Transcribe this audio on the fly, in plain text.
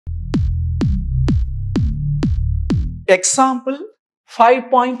Example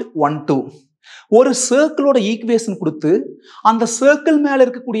 5.12. ஒரு சர்க்கிளோட equation கொடுத்து அந்த சர்க்கிள் மேல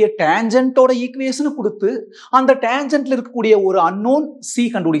இருக்கக்கூடிய டேஞ்சன்ட்டோட ஈக்குவேஷன் கொடுத்து அந்த டேஞ்சன்ட்ல இருக்கக்கூடிய ஒரு unknown c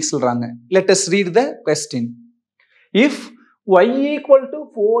கண்டுபிடிக்க சொல்றாங்க. Let us read the question. If y equal to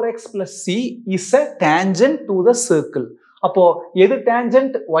 4x plus c is a tangent to the circle. அப்போ எது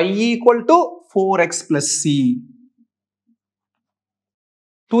tangent? Y equal to 4x plus c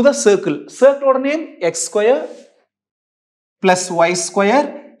to the circle. Circle name x square plus y square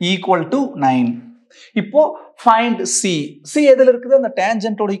equal to 9. இப்போ find c. c எதுல இருக்குது? அந்த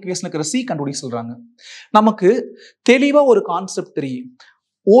tangentோட ஈக்குவேஷன்ல இருக்கிற c கண்டுபிடிக்க சொல்றாங்க. நமக்கு தெளிவா ஒரு கான்செப்ட் தெரியும்.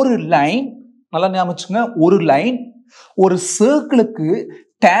 ஒரு லைன், நல்லா ஞாபகம் வச்சுங்க, ஒரு லைன் ஒரு சர்க்கிளுக்கு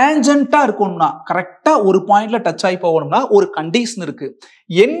டேஞ்சன்ட்டா இருக்கணும்னா, கரெக்டா ஒரு பாயிண்ட்ல டச் ஆகி போகணும்னா ஒரு கண்டிஷன் இருக்கு.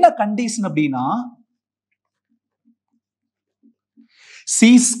 என்ன கண்டிஷன் அப்படின்னா, c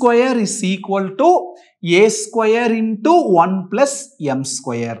square is equal to a square into 1 plus m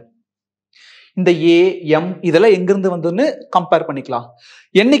square. இந்த a, m இதெல்லாம் எங்கிருந்து வந்ததுன்னு கம்பேர் பண்ணிக்கலாம்.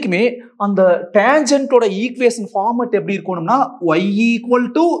 என்னைக்குமே அந்த டேஞ்சன்ட்டோட ஈக்குவேஷன் ஃபார்மட் எப்படி இருக்கணும்னா y equal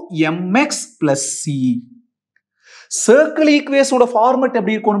to mx plus c. Circle ஈக்குவேஷனோட format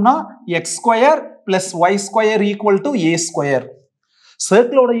எப்படி இருக்கணும்னா x square plus y square equal to a square.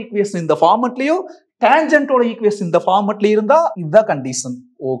 சர்க்கிளோட equation இந்த ஃபார்மட்லயோ டேஞ்சன்ட்டோட ஈக்குவேஷன் இந்த ஃபார்மட்ல இருந்தா இதுதான் கண்டிஷன்.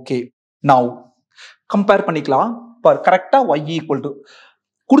 ஓகே, நவ் கம்பேர் பண்ணிக்கலாம். பார், கரெக்டா y ஈக்குவல் டு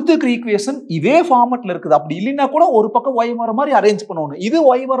கொடுத்துருக்கிற ஈக்குவேஷன் இதே ஃபார்மட்ல இருக்குது. அப்படி இல்லைன்னா கூட ஒரு பக்கம் y வர மாதிரி அரேஞ்ச் பண்ணணும். இது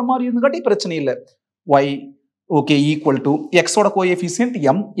y வர மாதிரி இருந்துகாட்டி பிரச்சனை இல்லை. y ஓகே ஈக்குவல் டு எக்ஸோட கோஎஃபிஷியன்ட்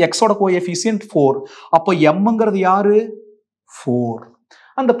m, எக்ஸோட கோஎஃபிஷியன்ட் 4. அப்போ mங்கிறது யாரு? 4.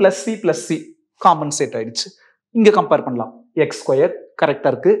 அந்த பிளஸ் சி காம்பன்சேட் ஆயிடுச்சு. இங்க கம்பேர் பண்ணலாம். எக்ஸ் ஸ்கொயர் கரெக்டா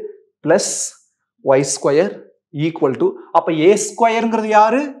இருக்கு, plus Y square equal to, அப்ப ஏ ஸ்கொயர்ங்கிறது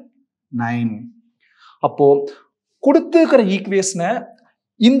யாரு? 9. அப்போ கொடுத்துக்கிற ஈக்குவேஷனை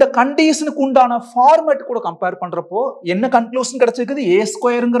இந்த கண்டிஷனுக்கு உண்டான ஃபார்மேட் கூட கம்பேர் பண்றப்போ என்ன கன்க்ளூஷன் கிடைச்சிருக்குது? ஏ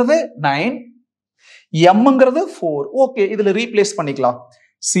ஸ்கொயர்ங்கிறது 9, mங்கிறது 4. ஓகே, இதுல ரீப்ளேஸ் பண்ணிக்கலாம்.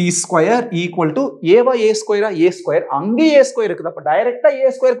 c square equal to Eva A ஸ்கொயரா? A square. அங்கே ஏ ஸ்கொயர் இருக்குது. அப்ப டைரக்டா ஏ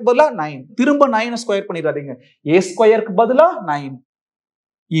ஸ்கொயருக்கு பதிலா 9. திரும்ப 9 ஸ்கொயர் பண்ணிடாதீங்க. ஏ ஸ்கொயருக்கு பதிலா 9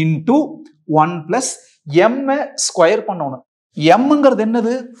 இன்டு 1 பிளஸ் m ஸ்கொயர் பண்ணணும். mங்கிறது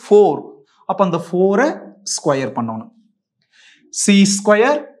என்னது? 4. அப்ப அந்த 4 ஸ்கொயர் பண்ணணும். c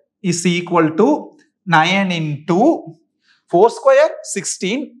square is equal to 9 into 4 square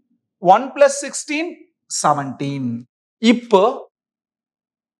 16, 1 plus 16 17. இப்போ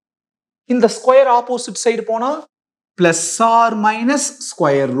இந்த ஸ்கொயர் ஆப்போசிட் சைடு போனா plus R minus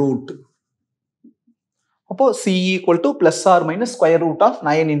square root. அப்போ c equal to plus or minus square root of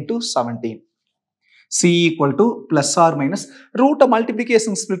 9 into 17. c equal to plus or minus root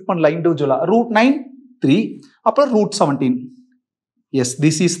multiplication split பண்ணலாம் individual. root 9 3, அப்புறம் root 17. Yes,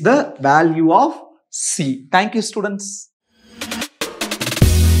 this is the value of c. Thank you students.